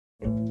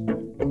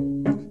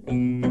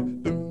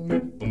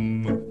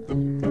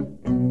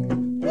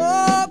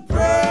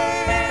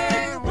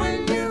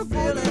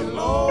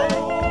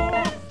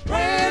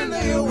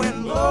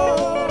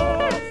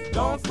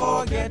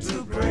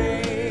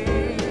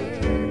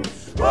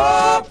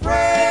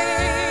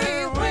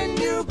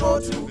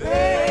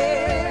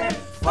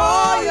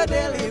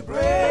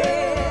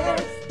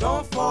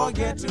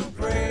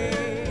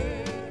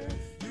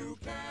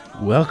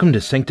Welcome to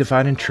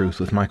Sanctified in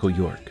Truth with Michael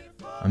York,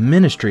 a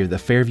ministry of the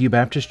Fairview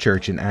Baptist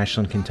Church in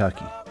Ashland,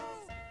 Kentucky.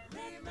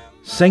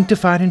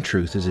 Sanctified in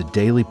Truth is a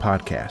daily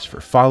podcast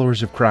for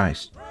followers of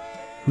Christ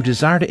who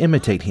desire to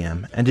imitate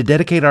Him and to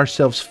dedicate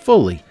ourselves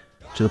fully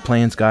to the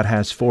plans God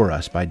has for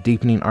us by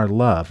deepening our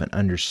love and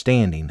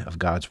understanding of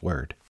God's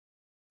Word.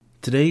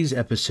 Today's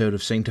episode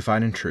of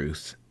Sanctified in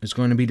Truth is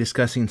going to be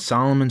discussing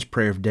Solomon's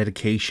prayer of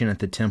dedication at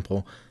the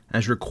temple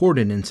as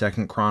recorded in 2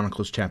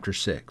 Chronicles chapter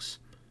 6.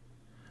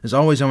 As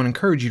always, I want to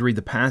encourage you to read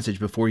the passage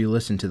before you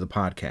listen to the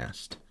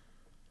podcast.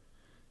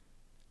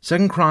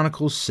 2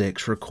 Chronicles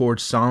 6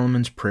 records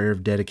Solomon's prayer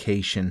of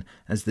dedication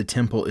as the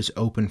temple is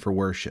open for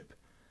worship.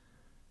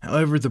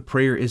 However, the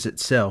prayer is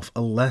itself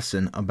a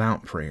lesson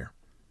about prayer.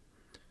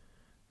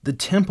 The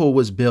temple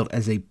was built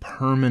as a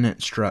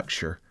permanent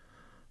structure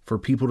for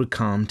people to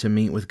come to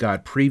meet with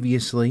God.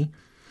 Previously,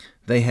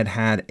 they had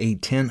had a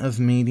tent of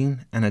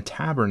meeting and a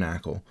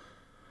tabernacle,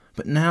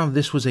 but now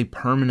this was a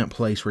permanent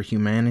place where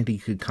humanity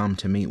could come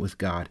to meet with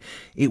God.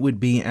 It would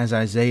be, as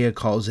Isaiah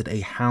calls it, a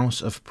house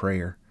of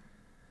prayer.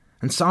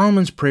 And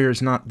Solomon's prayer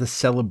is not the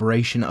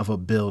celebration of a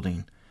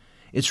building.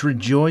 It's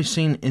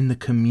rejoicing in the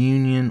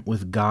communion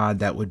with God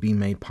that would be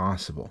made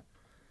possible.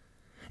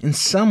 In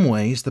some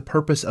ways, the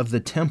purpose of the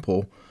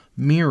temple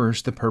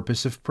mirrors the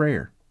purpose of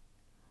prayer.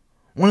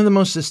 One of the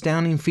most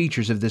astounding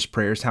features of this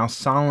prayer is how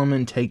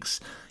Solomon takes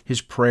his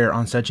prayer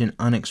on such an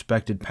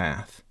unexpected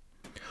path.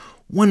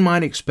 One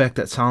might expect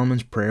that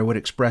Solomon's prayer would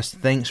express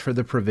thanks for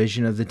the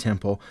provision of the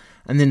temple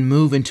and then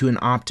move into an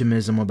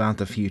optimism about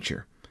the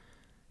future.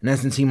 In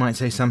essence, he might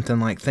say something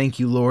like, "Thank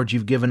you, Lord,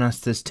 you've given us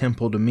this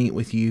temple to meet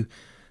with you.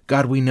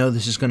 God, we know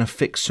this is going to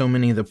fix so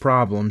many of the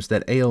problems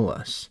that ail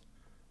us."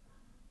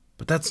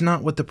 But that's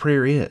not what the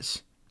prayer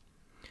is.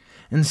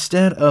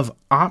 Instead of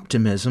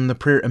optimism, the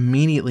prayer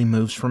immediately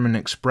moves from an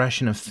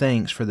expression of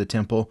thanks for the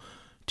temple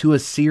to a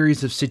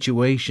series of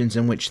situations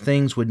in which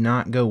things would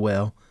not go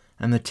well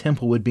and the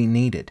temple would be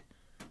needed.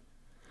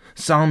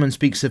 Solomon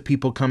speaks of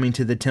people coming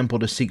to the temple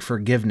to seek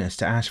forgiveness,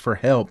 to ask for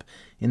help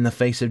in the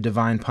face of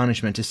divine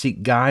punishment, to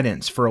seek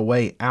guidance for a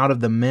way out of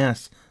the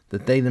mess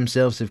that they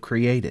themselves have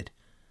created.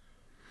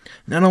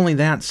 Not only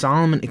that,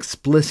 Solomon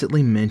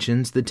explicitly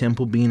mentions the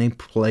temple being a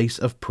place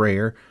of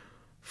prayer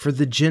for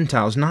the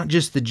Gentiles, not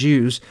just the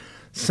Jews,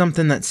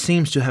 something that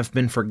seems to have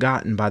been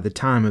forgotten by the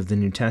time of the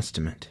New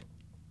Testament.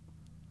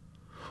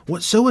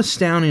 What's so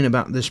astounding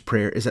about this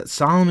prayer is that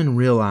Solomon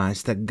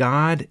realized that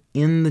God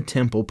in the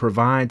temple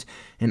provides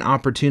an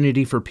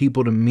opportunity for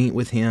people to meet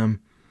with Him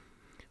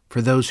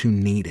for those who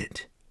need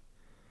it.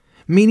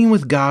 Meeting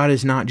with God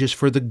is not just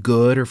for the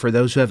good or for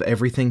those who have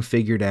everything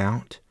figured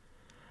out.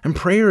 And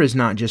prayer is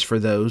not just for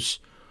those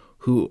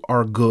who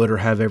are good or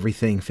have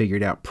everything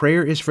figured out.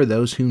 Prayer is for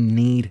those who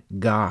need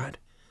God.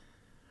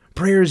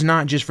 Prayer is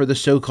not just for the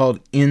so-called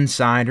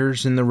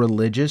insiders and the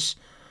religious,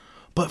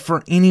 but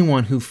for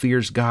anyone who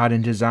fears God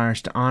and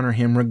desires to honor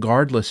Him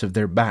regardless of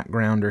their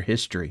background or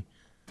history.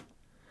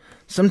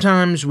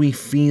 Sometimes we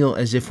feel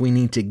as if we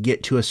need to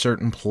get to a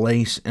certain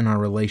place in our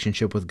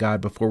relationship with God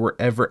before we're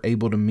ever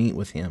able to meet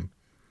with Him.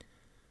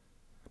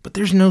 But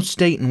there's no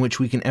state in which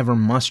we can ever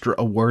muster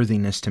a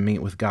worthiness to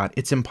meet with God.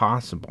 It's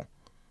impossible.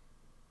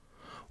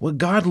 What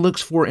God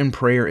looks for in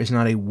prayer is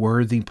not a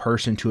worthy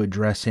person to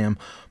address Him,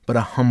 but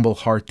a humble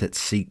heart that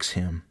seeks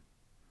Him.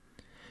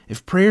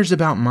 If prayer's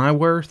about my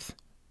worth,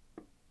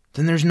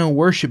 then there's no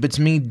worship. It's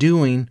me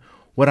doing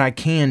what I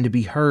can to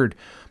be heard.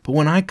 But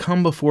when I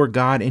come before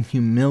God in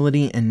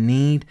humility and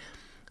need,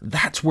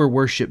 that's where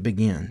worship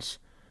begins.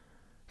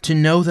 To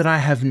know that I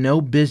have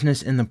no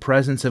business in the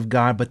presence of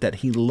God, but that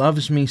He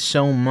loves me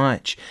so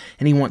much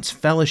and He wants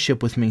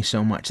fellowship with me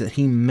so much that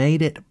He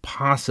made it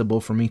possible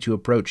for me to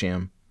approach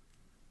Him.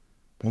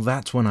 Well,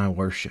 that's when I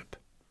worship.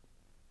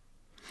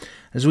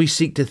 As we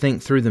seek to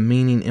think through the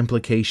meaning,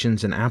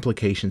 implications, and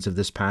applications of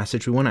this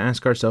passage, we want to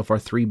ask ourselves our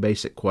three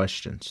basic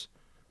questions.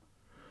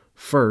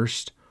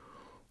 First,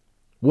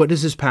 what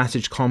does this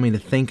passage call me to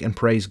think and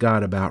praise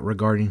God about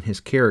regarding His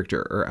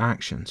character or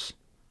actions?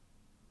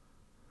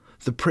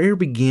 The prayer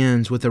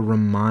begins with a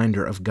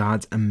reminder of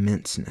God's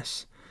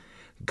immenseness.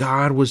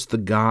 God was the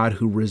God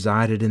who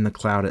resided in the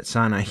cloud at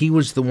Sinai. He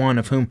was the one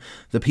of whom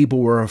the people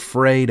were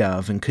afraid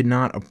of and could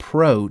not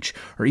approach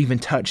or even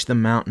touch the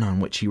mountain on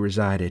which He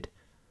resided.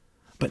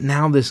 But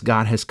now this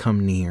God has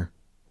come near.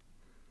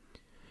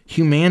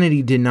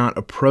 Humanity did not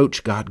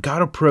approach God.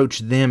 God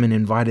approached them and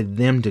invited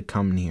them to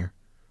come near.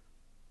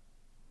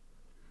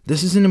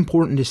 This is an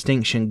important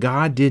distinction.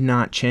 God did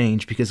not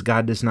change because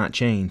God does not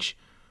change.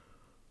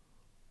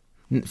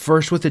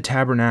 First with the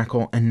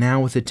tabernacle and now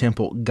with the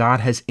temple,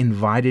 God has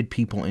invited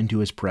people into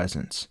His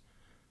presence.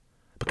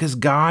 Because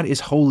God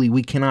is holy,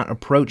 we cannot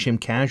approach Him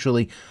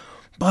casually.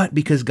 But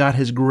because God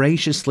has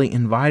graciously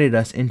invited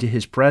us into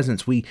His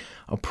presence, we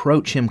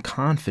approach Him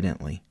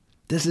confidently.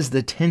 This is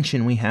the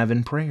tension we have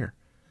in prayer.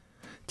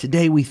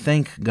 Today we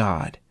thank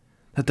God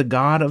that the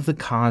God of the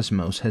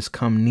cosmos has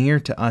come near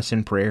to us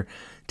in prayer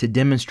to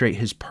demonstrate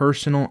His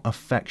personal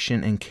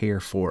affection and care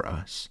for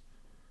us.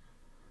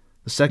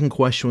 The second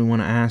question we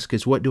want to ask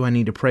is, what do I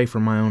need to pray for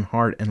my own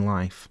heart and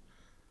life?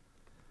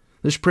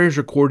 This prayer is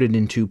recorded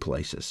in two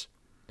places.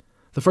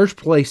 The first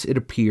place it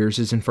appears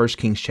is in 1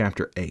 Kings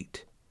chapter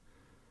 8.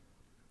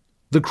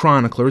 The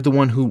chronicler, the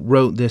one who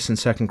wrote this in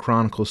 2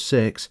 Chronicles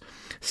 6,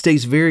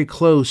 stays very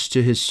close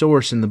to his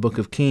source in the book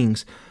of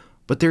Kings,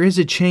 but there is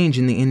a change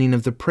in the ending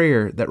of the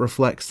prayer that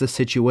reflects the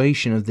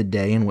situation of the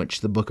day in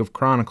which the book of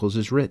Chronicles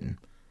is written.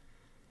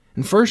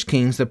 In 1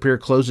 Kings, the prayer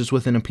closes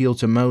with an appeal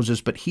to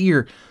Moses, but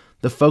here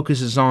the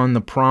focus is on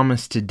the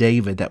promise to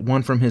David that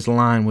one from his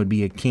line would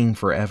be a king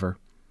forever.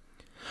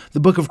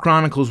 The book of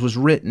Chronicles was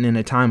written in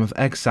a time of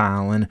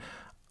exile and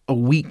a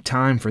weak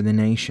time for the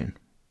nation.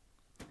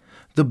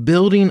 The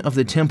building of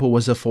the temple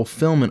was a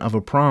fulfillment of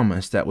a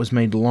promise that was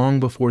made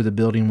long before the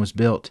building was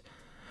built,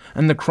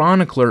 and the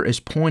chronicler is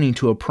pointing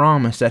to a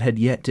promise that had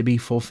yet to be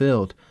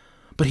fulfilled,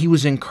 but he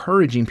was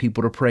encouraging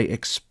people to pray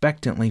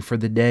expectantly for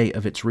the day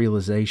of its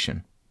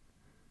realization.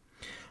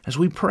 As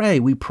we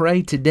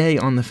pray today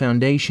on the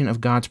foundation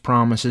of God's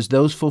promises,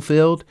 those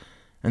fulfilled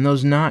and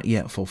those not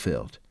yet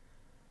fulfilled.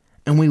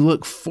 And we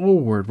look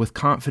forward with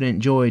confident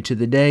joy to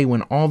the day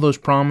when all those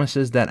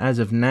promises that as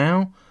of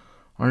now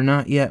are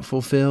not yet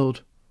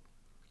fulfilled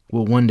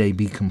will one day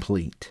be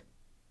complete.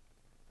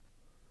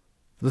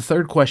 The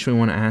third question we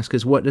want to ask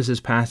is, what does this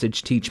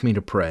passage teach me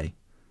to pray?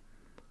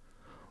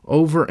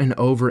 Over and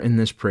over in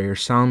this prayer,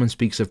 Solomon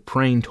speaks of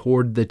praying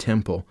toward the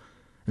temple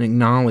and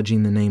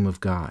acknowledging the name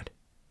of God.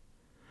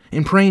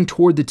 In praying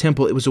toward the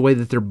temple, it was a way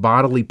that their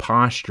bodily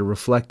posture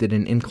reflected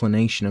an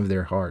inclination of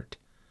their heart.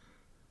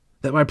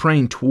 That by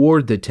praying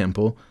toward the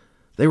temple,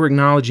 they were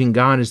acknowledging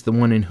God as the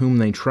one in whom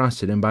they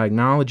trusted, and by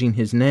acknowledging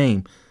His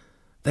name,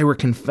 they were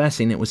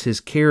confessing it was His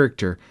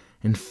character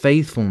and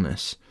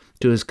faithfulness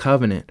to His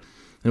covenant,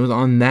 and it was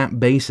on that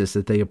basis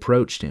that they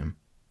approached Him.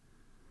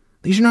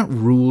 These are not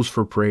rules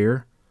for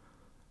prayer.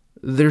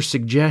 They're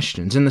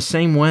suggestions. In the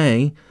same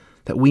way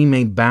that we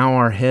may bow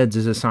our heads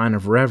as a sign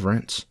of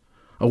reverence,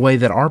 a way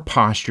that our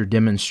posture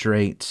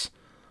demonstrates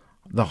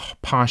the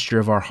posture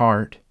of our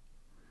heart.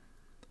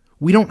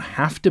 We don't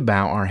have to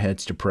bow our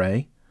heads to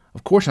pray.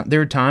 Of course not.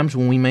 There are times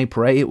when we may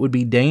pray it would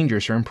be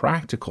dangerous or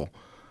impractical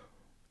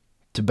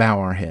to bow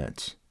our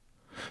heads.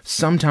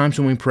 Sometimes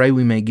when we pray,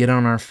 we may get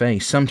on our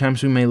face.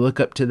 Sometimes we may look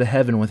up to the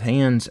heaven with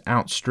hands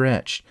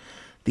outstretched.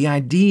 The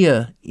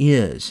idea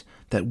is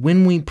that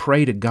when we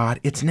pray to God,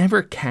 it's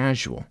never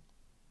casual.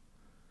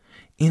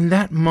 In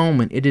that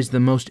moment, it is the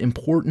most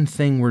important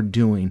thing we're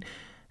doing.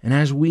 And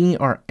as we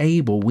are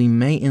able, we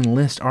may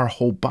enlist our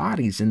whole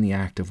bodies in the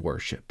act of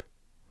worship.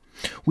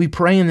 We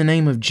pray in the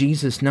name of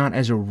Jesus not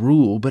as a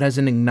rule, but as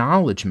an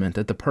acknowledgement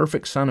that the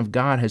perfect Son of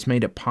God has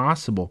made it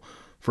possible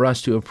for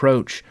us to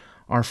approach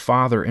our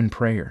Father in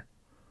prayer.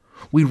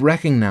 We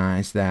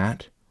recognize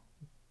that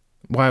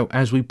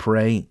as we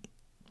pray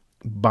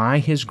by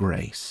His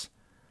grace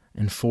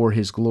and for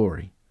His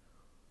glory.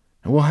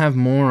 And we'll have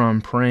more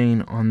on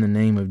praying on the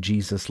name of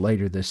Jesus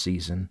later this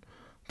season.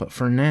 But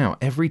for now,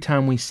 every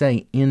time we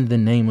say in the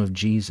name of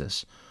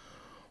Jesus,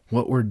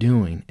 what we're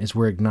doing is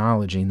we're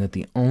acknowledging that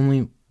the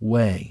only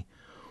way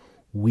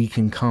we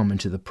can come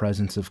into the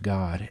presence of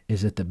God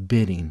is at the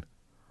bidding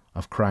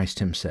of Christ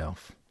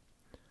Himself.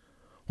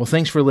 Well,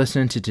 thanks for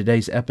listening to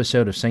today's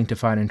episode of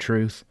Sanctified in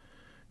Truth.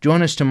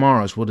 Join us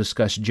tomorrow as we'll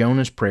discuss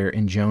Jonah's prayer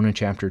in Jonah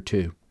chapter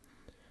 2.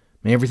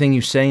 May everything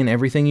you say and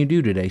everything you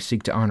do today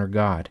seek to honor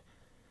God.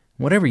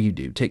 Whatever you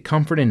do, take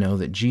comfort and know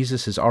that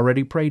Jesus has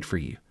already prayed for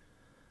you,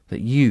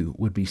 that you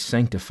would be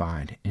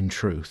sanctified in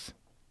truth.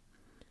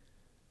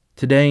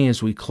 Today,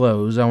 as we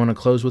close, I want to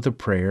close with a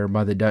prayer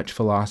by the Dutch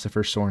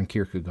philosopher Søren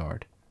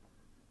Kierkegaard.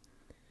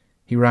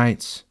 He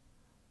writes,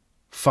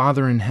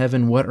 "Father in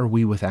heaven, what are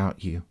we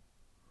without you?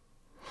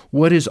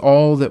 What is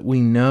all that we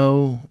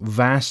know,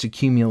 vast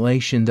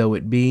accumulation though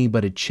it be,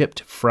 but a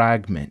chipped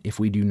fragment if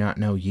we do not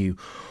know you?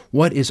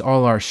 What is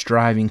all our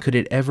striving? Could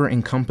it ever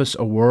encompass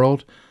a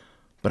world?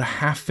 But a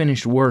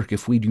half-finished work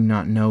if we do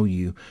not know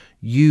you,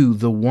 you,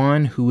 the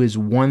one who is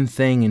one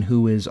thing and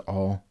who is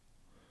all.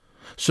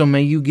 So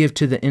may you give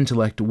to the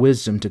intellect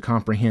wisdom to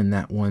comprehend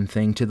that one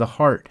thing, to the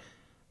heart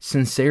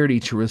sincerity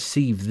to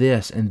receive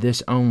this and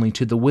this only,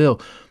 to the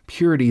will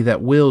purity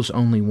that wills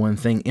only one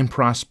thing. In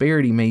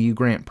prosperity may you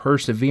grant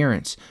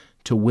perseverance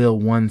to will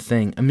one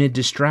thing, amid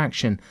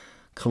distraction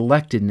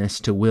collectedness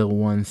to will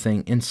one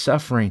thing, in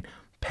suffering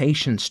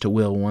patience to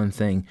will one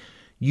thing.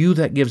 You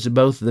that gives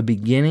both the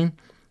beginning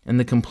and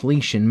the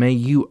completion, may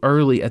you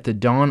early at the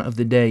dawn of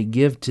the day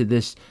give to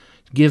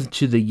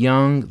the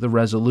young the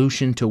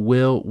resolution to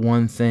will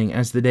one thing.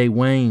 As the day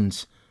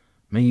wanes,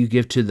 may you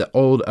give to the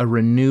old a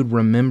renewed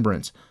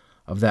remembrance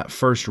of that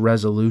first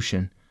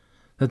resolution,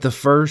 that the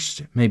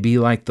first may be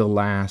like the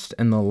last,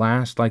 and the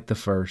last like the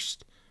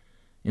first,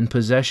 in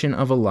possession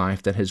of a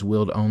life that has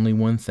willed only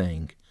one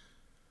thing,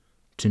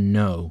 to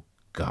know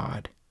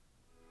God.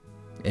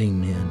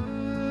 Amen.